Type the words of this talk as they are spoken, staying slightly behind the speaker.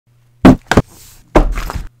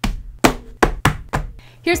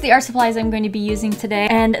Here's the art supplies I'm going to be using today,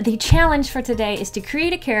 and the challenge for today is to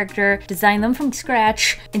create a character, design them from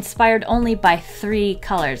scratch, inspired only by 3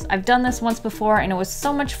 colors. I've done this once before and it was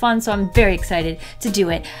so much fun, so I'm very excited to do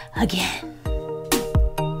it again.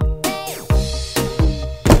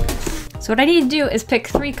 So what I need to do is pick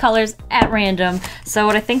 3 colors at random. So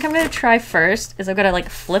what I think I'm gonna try first is I'm gonna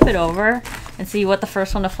like flip it over and see what the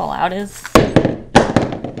first one to fall out is.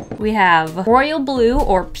 We have Royal Blue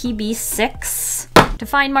or PB6. To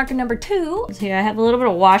find marker number 2, so here I have a little bit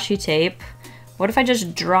of washi tape. What if I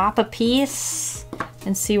just drop a piece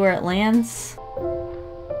and see where it lands?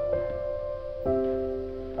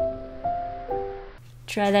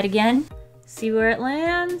 Try that again. See where it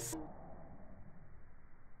lands.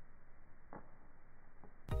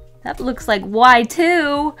 That looks like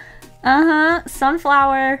Y2.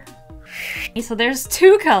 Sunflower. So there's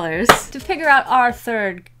 2 colors. To figure out our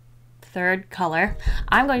third color,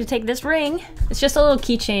 I'm going to take this ring. It's just a little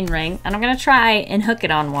keychain ring, and I'm gonna try and hook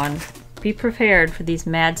it on one. Be prepared for these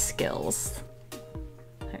mad skills.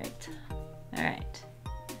 All right.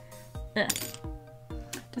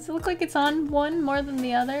 Does it look like it's on one more than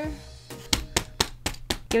the other?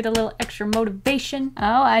 Give it a little extra motivation.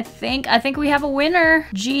 Oh, I think we have a winner.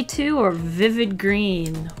 G2 or Vivid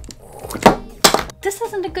Green. This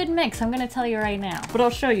isn't a good mix, I'm gonna tell you right now, but I'll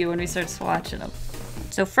show you when we start swatching them.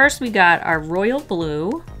 So first we got our Royal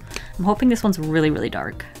Blue. I'm hoping this one's really, really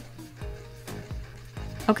dark.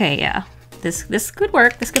 Okay, yeah. This could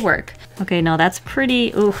work, this could work. Okay, no, that's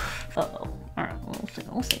pretty, oof. Uh-oh. All right,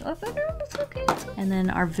 we'll see. It's okay. And then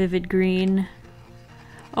our Vivid Green.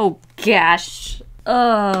 Oh, gosh.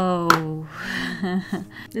 Oh.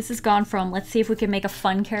 This has gone from, let's see if we can make a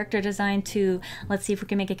fun character design to, let's see if we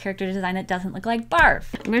can make a character design that doesn't look like barf.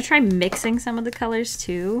 I'm gonna try mixing some of the colors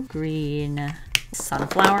too. Green.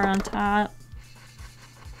 Sunflower on top.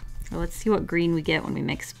 So let's see what green we get when we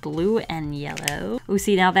mix blue and yellow. Oh,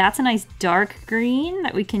 see, now that's a nice dark green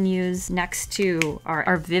that we can use next to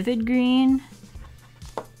our Vivid Green.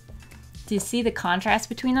 Do you see the contrast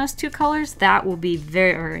between those 2 colors? That will be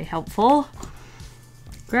very, very helpful.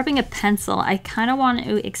 Grabbing a pencil, I kind of want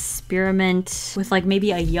to experiment with like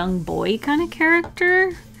maybe a young boy kind of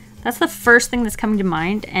character. That's the first thing that's coming to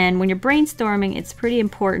mind. And when you're brainstorming, it's pretty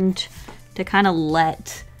important to kind of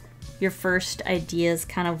let your first ideas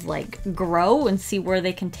kind of like grow and see where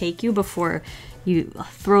they can take you before you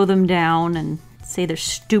throw them down and say they're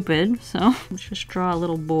stupid. So let's just draw a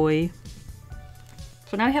little boy.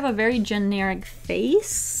 So now we have a very generic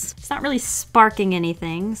face. It's not really sparking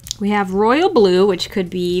anything. We have Royal Blue, which could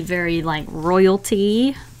be very like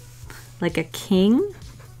royalty, like a king.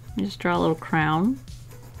 Just draw a little crown.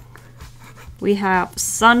 We have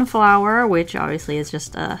Sunflower, which obviously is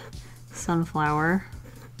just a sunflower,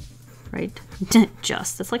 right?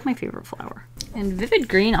 That's like my favorite flower. And Vivid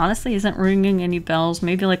Green honestly isn't ringing any bells.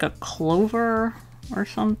 Maybe like a clover or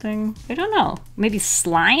something. I don't know. Maybe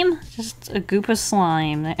slime? Just a goop of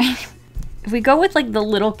slime. If we go with like the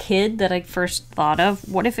little kid that I first thought of,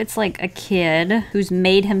 what if it's like a kid who's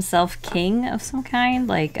made himself king of some kind,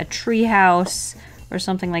 like a tree house or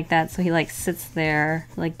something like that? So he like sits there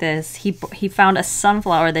like this. He found a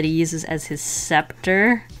sunflower that he uses as his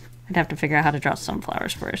scepter. I'd have to figure out how to draw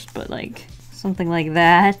sunflowers first, but like something like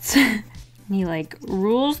that. And he like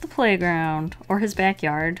rules the playground or his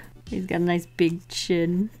backyard. He's got a nice big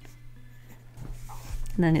chin.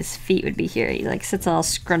 And then his feet would be here. He like sits all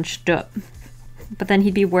scrunched up. But then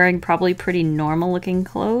he'd be wearing probably pretty normal looking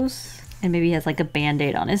clothes. And maybe he has like a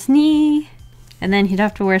band-aid on his knee. And then he'd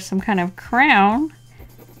have to wear some kind of crown.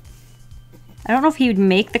 I don't know if he would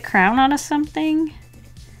make the crown out of something,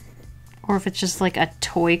 or if it's just like a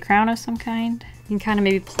toy crown of some kind. You can kind of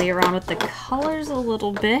maybe play around with the colors a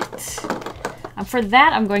little bit. For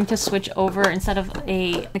that, I'm going to switch over, instead of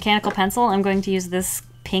a mechanical pencil, I'm going to use this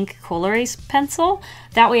pink Cool Erase pencil.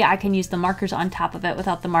 That way I can use the markers on top of it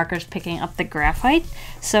without the markers picking up the graphite.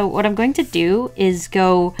 So what I'm going to do is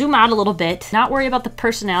go zoom out a little bit, not worry about the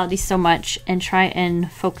personality so much, and try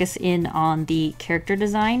and focus in on the character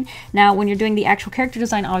design. Now, when you're doing the actual character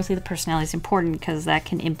design, obviously the personality is important because that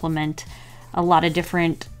can implement a lot of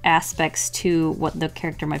different aspects to what the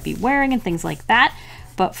character might be wearing and things like that.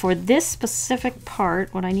 But for this specific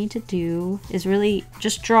part, what I need to do is really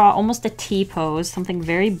just draw almost a T-pose, something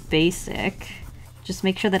very basic. Just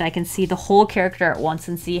make sure that I can see the whole character at once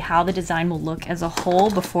and see how the design will look as a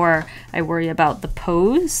whole before I worry about the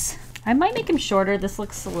pose. I might make him shorter. This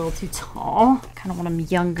looks a little too tall. I kind of want him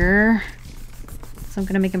younger. So I'm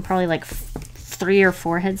gonna make him probably like 3 or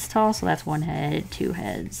 4 heads tall. So that's 1 head, 2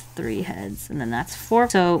 heads, 3 heads, and then that's 4.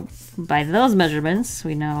 So by those measurements,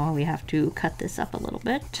 we know we have to cut this up a little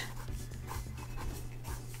bit.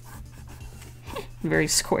 very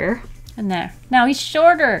square. And there. Now he's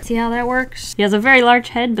shorter. See how that works? He has a very large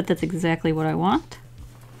head, but that's exactly what I want.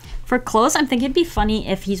 For clothes, I'm thinking it'd be funny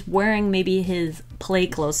if he's wearing maybe his play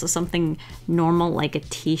clothes, so something normal like a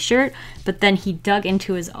t-shirt, but then he dug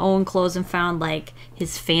into his own clothes and found like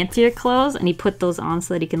his fancier clothes, and he put those on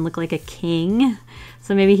so that he can look like a king.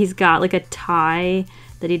 So maybe he's got like a tie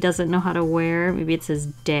that he doesn't know how to wear. Maybe it's his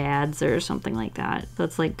dad's or something like that. So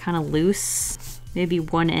it's like kind of loose. Maybe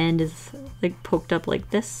one end is like poked up like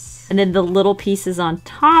this. And then the little piece is on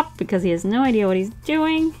top because he has no idea what he's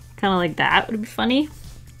doing. Kind of like that would be funny.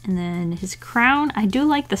 And then his crown, I do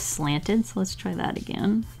like the slanted, so let's try that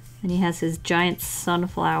again. And he has his giant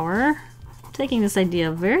sunflower. I'm taking this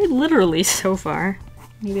idea very literally so far.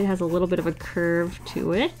 Maybe it has a little bit of a curve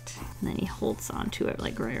to it. And then he holds on to it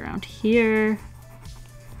like right around here.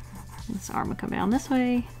 And his arm will come down this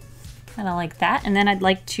way. Kind of like that. And then I'd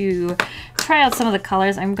like to try out some of the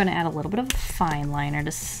colors. I'm going to add a little bit of a fine liner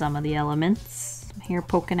to some of the elements. Some hair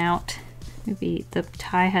poking out. Maybe the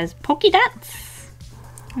tie has pokey dots.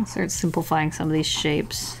 I'll start simplifying some of these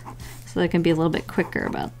shapes so I can be a little bit quicker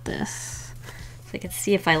about this. So I can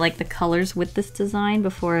see if I like the colors with this design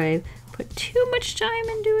before I put too much time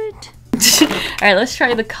into it. Alright, let's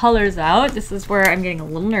try the colors out. This is where I'm getting a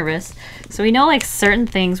little nervous. So we know like certain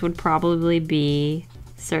things would probably be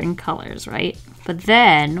certain colors, right? But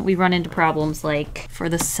then we run into problems like for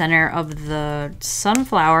the center of the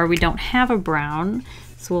sunflower, we don't have a brown.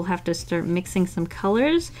 So we'll have to start mixing some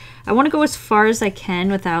colors. I want to go as far as I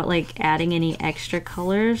can without like adding any extra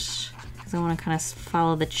colors because I want to kind of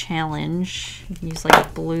follow the challenge. You can use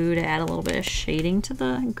like blue to add a little bit of shading to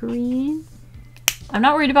the green. I'm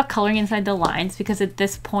not worried about coloring inside the lines because at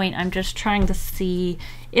this point I'm just trying to see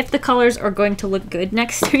if the colors are going to look good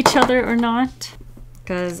next to each other or not.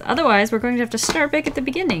 Because otherwise we're going to have to start back at the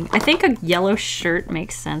beginning. I think a yellow shirt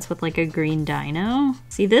makes sense with like a green dino.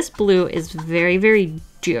 See, this blue is very, very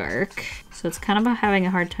dark. So it's kind of having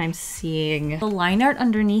a hard time seeing the line art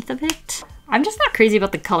underneath of it. I'm just not crazy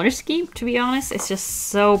about the color scheme, to be honest. It's just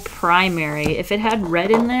so primary. If it had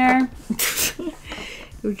red in there, it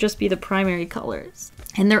would just be the primary colors.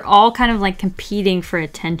 And they're all kind of like competing for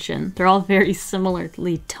attention. They're all very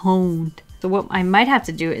similarly toned. So what I might have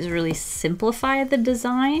to do is really simplify the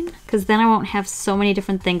design because then I won't have so many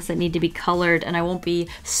different things that need to be colored and I won't be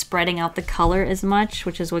spreading out the color as much,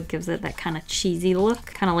 which is what gives it that kind of cheesy look.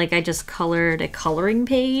 Kind of like I just colored a coloring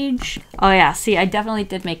page. Oh yeah, see, I definitely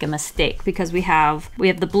did make a mistake because we have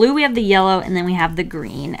the blue, we have the yellow, and then we have the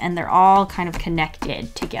green, and they're all kind of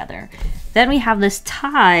connected together. Then we have this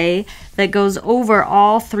tie that goes over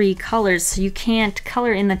all three colors, so you can't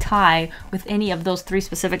color in the tie with any of those three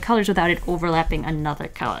specific colors without it overlapping another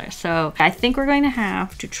color. So I think we're going to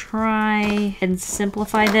have to try and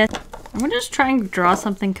simplify this. I'm gonna just try and draw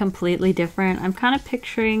something completely different. I'm kind of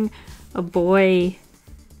picturing a boy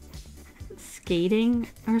skating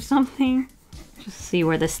or something. Just see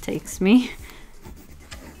where this takes me.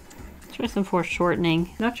 Try some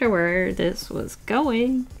foreshortening. Not sure where this was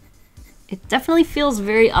going. It definitely feels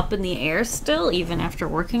very up in the air still, even after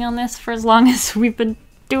working on this for as long as we've been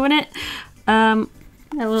doing it. A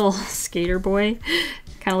little skater boy.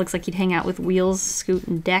 Kind of looks like he'd hang out with wheels,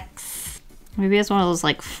 scooting decks. Maybe he has one of those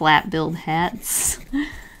like flat billed hats.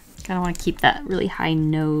 Kind of want to keep that really high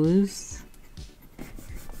nose.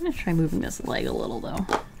 I'm gonna try moving this leg a little though,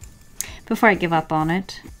 before I give up on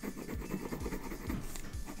it.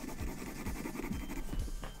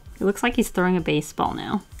 It looks like he's throwing a baseball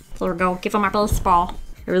now. So we're gonna give him our baseball.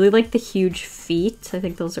 I really like the huge feet. I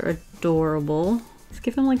think those are adorable. Let's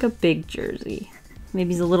give him like a big jersey.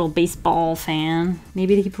 Maybe he's a little baseball fan.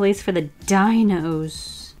 Maybe he plays for the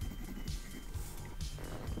Dinos.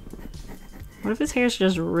 What if his hair's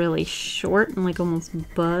just really short and like almost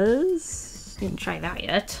buzz? Didn't try that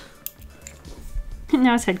yet.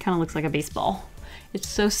 Now his head kind of looks like a baseball. It's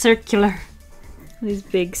so circular. These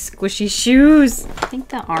big squishy shoes. I think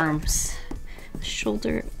the arms, the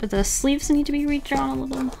shoulder, but the sleeves need to be redrawn a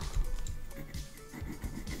little.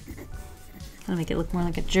 Gotta make it look more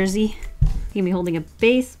like a jersey. He's gonna be holding a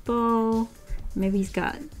baseball. Maybe he's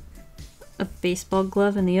got a baseball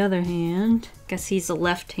glove in the other hand. Guess he's a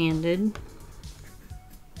left-handed.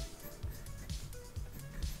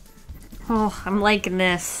 Oh, I'm liking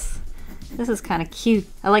this. This is kind of cute.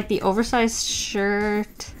 I like the oversized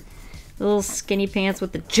shirt. The little skinny pants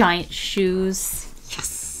with the giant shoes.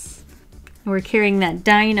 Yes! And we're carrying that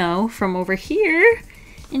dino from over here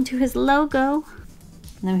into his logo.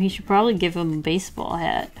 And then he should probably give him a baseball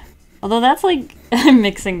hat. Although that's like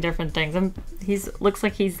mixing different things. Looks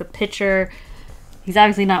like he's the pitcher He's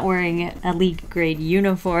obviously not wearing a league grade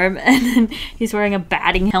uniform, and then he's wearing a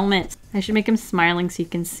batting helmet. I should make him smiling so you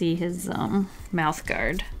can see his mouth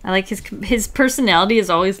guard. I like his personality has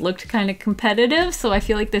always looked kind of competitive, so I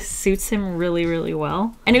feel like this suits him really, really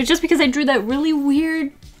well. And it was just because I drew that really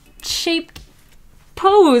weird shaped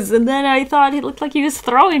pose, and then I thought it looked like he was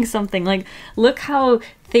throwing something. Like, look how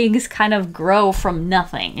things kind of grow from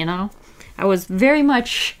nothing, you know? I was very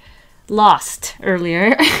much lost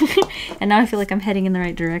earlier, and now I feel like I'm heading in the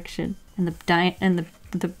right direction. And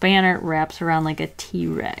the banner wraps around like a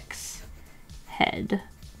T-Rex head,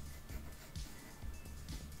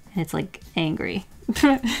 and it's like angry, or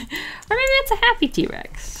maybe it's a happy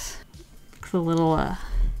T-Rex. Looks a little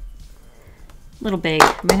big.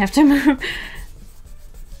 I might have to move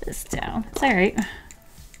this down. It's all right.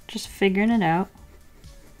 Just figuring it out.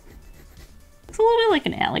 It's a little bit like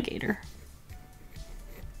an alligator.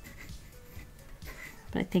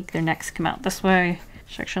 But I think their necks come out this way,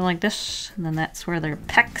 section like this, and then that's where their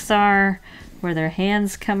pecs are, where their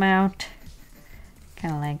hands come out,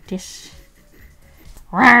 kind of like this.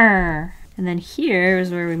 Rawr! And then here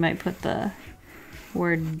is where we might put the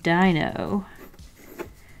word dino.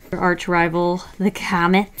 Our arch rival, the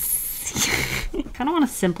Comets. Kind of want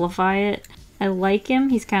to simplify it. I like him,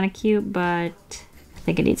 he's kind of cute, but I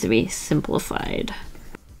think it needs to be simplified.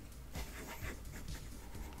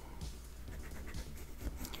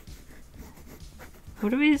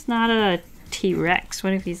 What if he's not a T-Rex?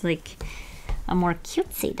 What if he's like a more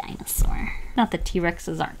cutesy dinosaur? Not that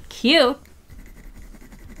T-Rexes aren't cute.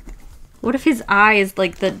 What if his eye is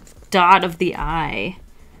like the dot of the eye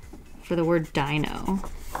for the word dino?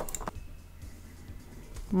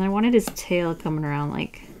 And I wanted his tail coming around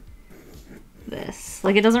like this.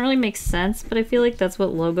 Like, it doesn't really make sense, but I feel like that's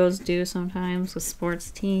what logos do sometimes with sports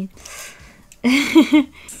teams.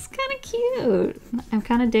 It's kind of cute. I'm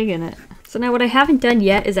kind of digging it. So now what I haven't done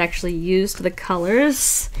yet is actually used the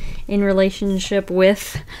colors in relationship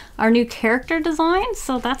with our new character design.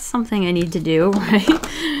 So that's something I need to do, right?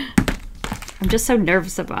 I'm just so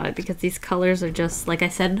nervous about it because these colors are just, like I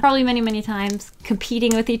said, probably many, many times,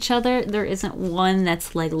 competing with each other. There isn't one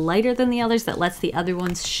that's like lighter than the others that lets the other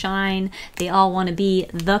ones shine. They all want to be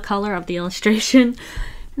the color of the illustration,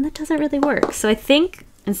 and that doesn't really work. So I think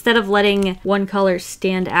instead of letting one color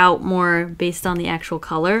stand out more based on the actual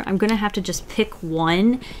color, I'm gonna have to just pick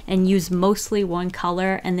one and use mostly one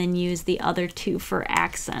color and then use the other two for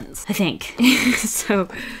accents, I think. So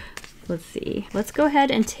let's see. Let's go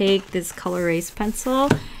ahead and take this color erase pencil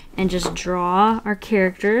and just draw our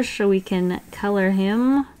character so we can color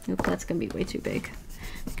him. Oop, that's gonna be way too big.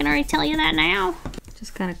 I can already tell you that now.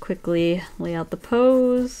 Just kind of quickly lay out the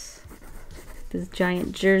pose. This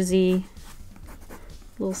giant jersey.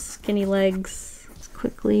 Little skinny legs. Just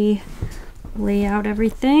quickly lay out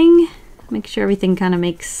everything. Make sure everything kind of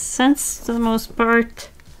makes sense to the most part.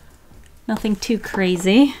 Nothing too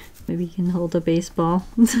crazy. Maybe you can hold a baseball.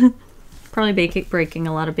 Probably breaking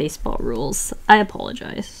a lot of baseball rules. I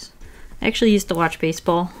apologize. I actually used to watch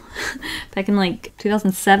baseball back in like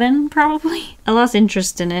 2007 probably. I lost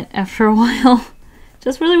interest in it after a while.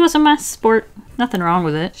 Just really wasn't my sport. Nothing wrong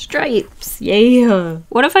with it. Stripes, yeah.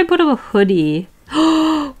 What if I put up a hoodie?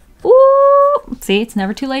 Ooh! See, it's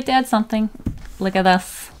never too late to add something. Look at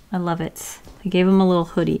this. I love it. I gave him a little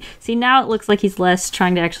hoodie. See, now it looks like he's less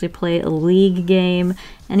trying to actually play a league game,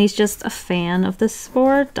 and he's just a fan of the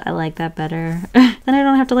sport. I like that better. Then I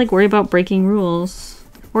don't have to like worry about breaking rules.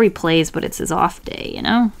 Or he plays, but it's his off day, you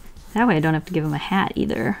know? That way I don't have to give him a hat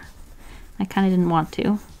either. I kind of didn't want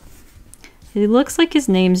to. He looks like his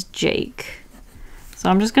name's Jake. So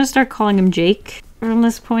I'm just gonna start calling him Jake from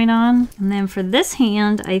this point on. And then for this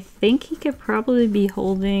hand, I think he could probably be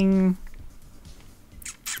holding...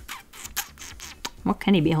 What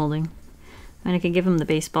can he be holding? And I could give him the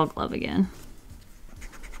baseball glove again.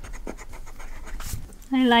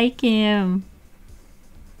 I like him.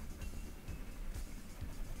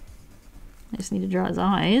 I just need to draw his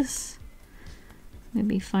eyes.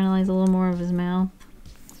 Maybe finalize a little more of his mouth.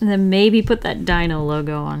 And then maybe put that dino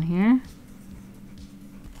logo on here.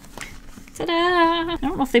 Ta-da! I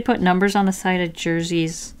don't know if they put numbers on the side of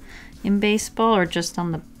jerseys in baseball or just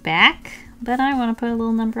on the back, but I want to put a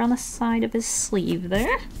little number on the side of his sleeve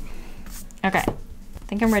there. Okay, I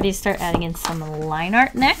think I'm ready to start adding in some line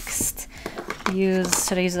art next.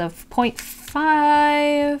 Should I use a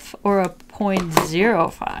 0.5 or a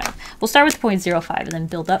 0.05? We'll start with 0.05 and then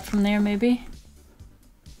build up from there maybe.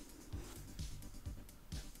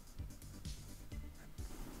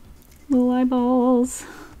 Little eyeballs.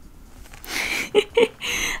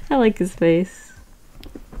 I like his face.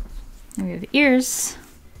 And we have ears.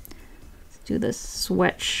 Let's do this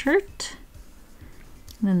sweatshirt.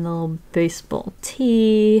 And then the little baseball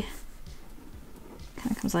tee.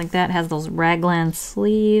 Kind of comes like that. Has those raglan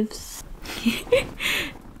sleeves.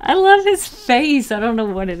 I love his face. I don't know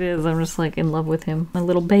what it is. I'm just like in love with him. My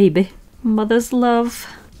little baby. Mother's love.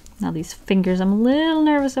 Now these fingers I'm a little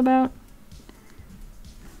nervous about.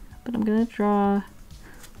 But I'm gonna draw.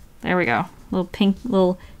 There we go. Little pink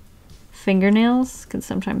little fingernails can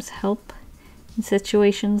sometimes help in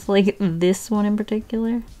situations like this one in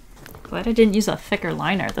particular. Glad I didn't use a thicker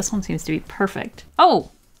liner. This one seems to be perfect.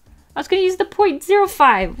 Oh! I was gonna use the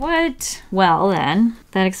 0.05. What? Well then,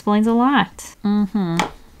 that explains a lot.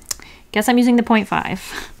 Guess I'm using the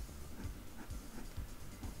 0.5.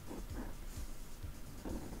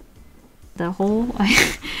 The whole,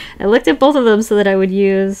 I looked at both of them so that I would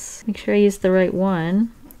make sure I used the right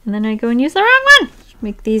one. And then I go and use the wrong one.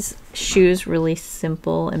 Make these shoes really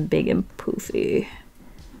simple and big and poofy.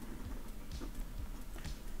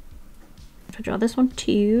 I'll draw this one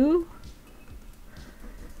too.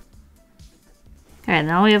 Alright,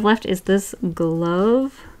 now all we have left is this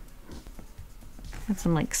glove. Got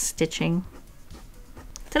some like stitching.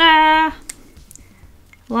 Ta-da!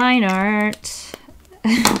 Line art.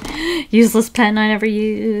 Useless pen I never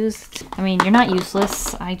used. I mean, you're not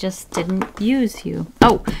useless. I just didn't use you.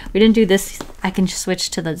 Oh, we didn't do this. I can just switch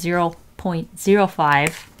to the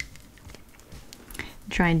 0.05.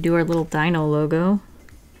 Try and do our little dino logo.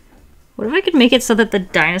 What if I could make it so that the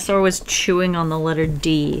dinosaur was chewing on the letter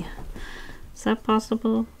D? Is that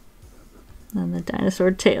possible? And the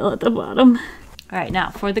dinosaur tail at the bottom. All right, now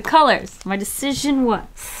for the colors. My decision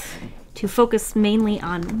was to focus mainly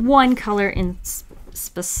on one color in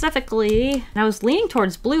specifically. And I was leaning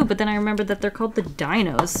towards blue, but then I remembered that they're called the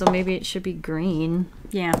dinos, so maybe it should be green.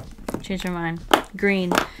 Yeah, changed my mind.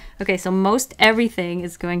 Green. Okay, so most everything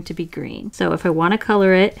is going to be green. So if I want to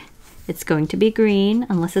color it, it's going to be green,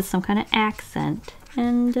 unless it's some kind of accent.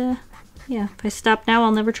 And yeah, if I stop now,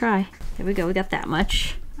 I'll never try. There we go, we got that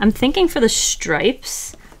much. I'm thinking for the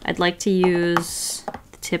stripes, I'd like to use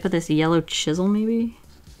the tip of this yellow chisel, maybe?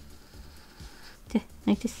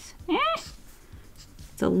 Like this.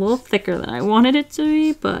 It's a little thicker than I wanted it to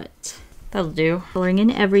be, but that'll do. Coloring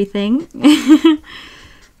in everything.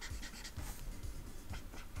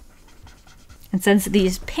 And since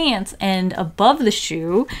these pants end above the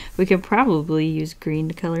shoe, we could probably use green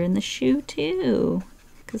to color in the shoe too,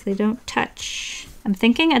 because they don't touch. I'm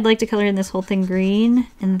thinking I'd like to color in this whole thing green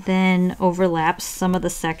and then overlap some of the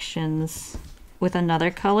sections with another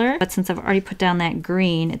color. But since I've already put down that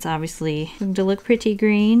green, it's obviously going to look pretty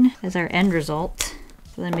green as our end result.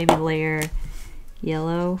 So then maybe layer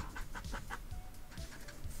yellow.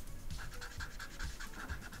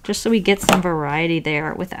 Just so we get some variety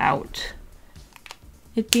there without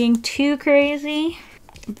it being too crazy.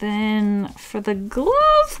 Then for the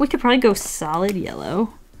glove, we could probably go solid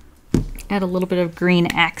yellow. Add a little bit of green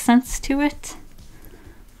accents to it.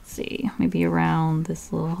 Let's see, maybe around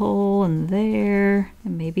this little hole and there,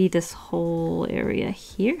 and maybe this whole area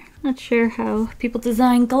here. Not sure how people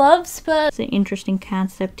design gloves, but it's an interesting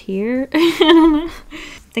concept here. I don't know.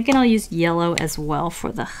 Thinking I'll use yellow as well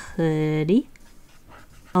for the hoodie.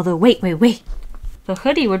 Although, wait. The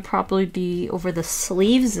hoodie would probably be over the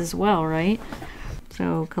sleeves as well, right?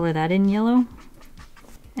 So color that in yellow.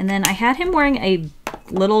 And then I had him wearing a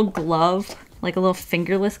little glove, like a little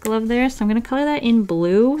fingerless glove there. So I'm gonna color that in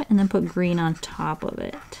blue and then put green on top of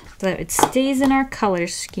it, so that it stays in our color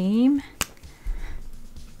scheme.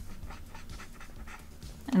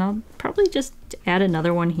 And I'll probably just add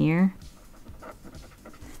another one here,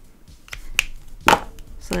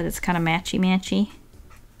 so that it's kind of matchy-matchy.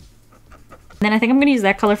 And then I think I'm gonna use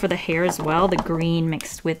that color for the hair as well, the green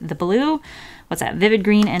mixed with the blue. What's that, vivid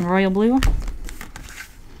green and royal blue.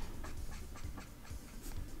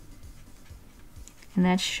 And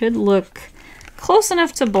that should look close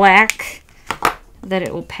enough to black that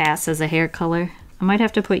it will pass as a hair color. I might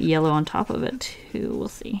have to put yellow on top of it too, we'll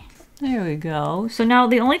see. There we go. So now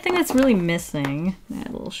the only thing that's really missing, add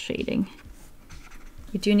a little shading.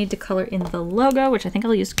 We do need to color in the logo, which I think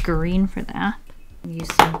I'll use green for that.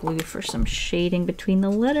 Use some blue for some shading between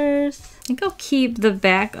the letters. I think I'll keep the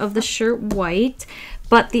back of the shirt white,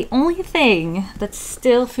 but the only thing that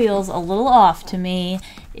still feels a little off to me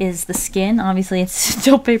is the skin. Obviously it's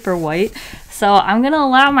still paper white, so I'm gonna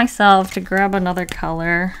allow myself to grab another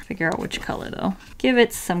color. Figure out which color though. Give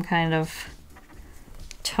it some kind of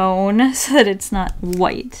tone so that it's not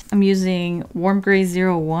white. I'm using Warm Gray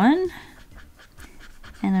 01,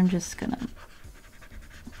 and I'm just gonna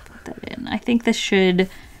that in. I think this should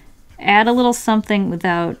add a little something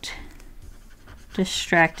without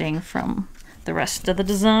distracting from the rest of the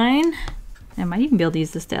design. I might even be able to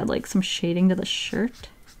use this to add like some shading to the shirt.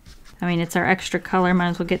 I mean, it's our extra color, might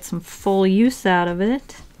as well get some full use out of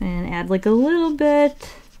it. And add like a little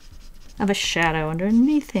bit of a shadow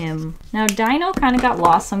underneath him. Now Dino kind of got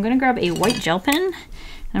lost, so I'm gonna grab a white gel pen. And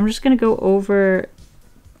I'm just gonna go over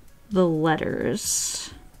the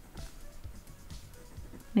letters.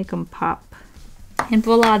 Make them pop. And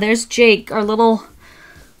voila, there's Jake, our little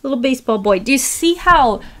baseball boy. Do you see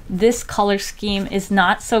how this color scheme is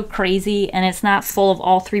not so crazy and it's not full of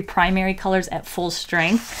all three primary colors at full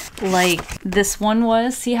strength like this one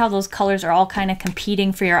was? See how those colors are all kind of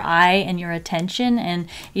competing for your eye and your attention, and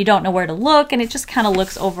you don't know where to look, and it just kind of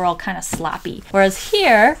looks overall kind of sloppy. Whereas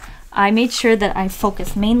here, I made sure that I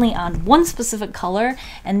focused mainly on one specific color,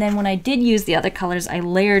 and then when I did use the other colors, I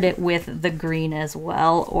layered it with the green as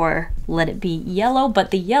well, or let it be yellow,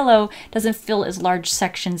 but the yellow doesn't fill as large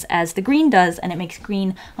sections as the green does, and it makes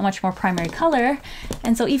green a much more primary color.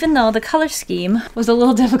 And so even though the color scheme was a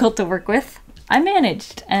little difficult to work with, I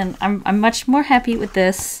managed, and I'm much more happy with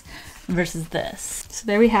this versus this. So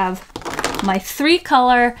there we have my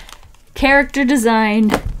 3-color character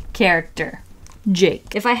designed character.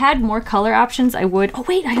 Jake. If I had more color options, I would. Oh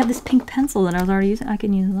wait, I have this pink pencil that I was already using. I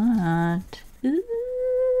can use that. Ooh.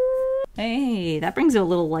 Hey, that brings a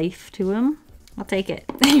little life to him. I'll take it.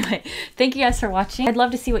 Anyway, thank you guys for watching. I'd love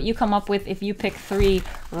to see what you come up with if you pick 3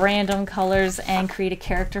 random colors and create a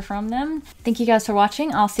character from them. Thank you guys for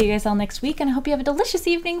watching. I'll see you guys all next week, and I hope you have a delicious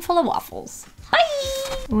evening full of waffles. Bye!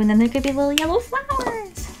 Oh, and then there could be little yellow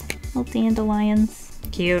flowers. Little dandelions.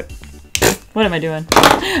 Cute. What am I doing?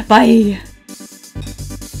 Bye!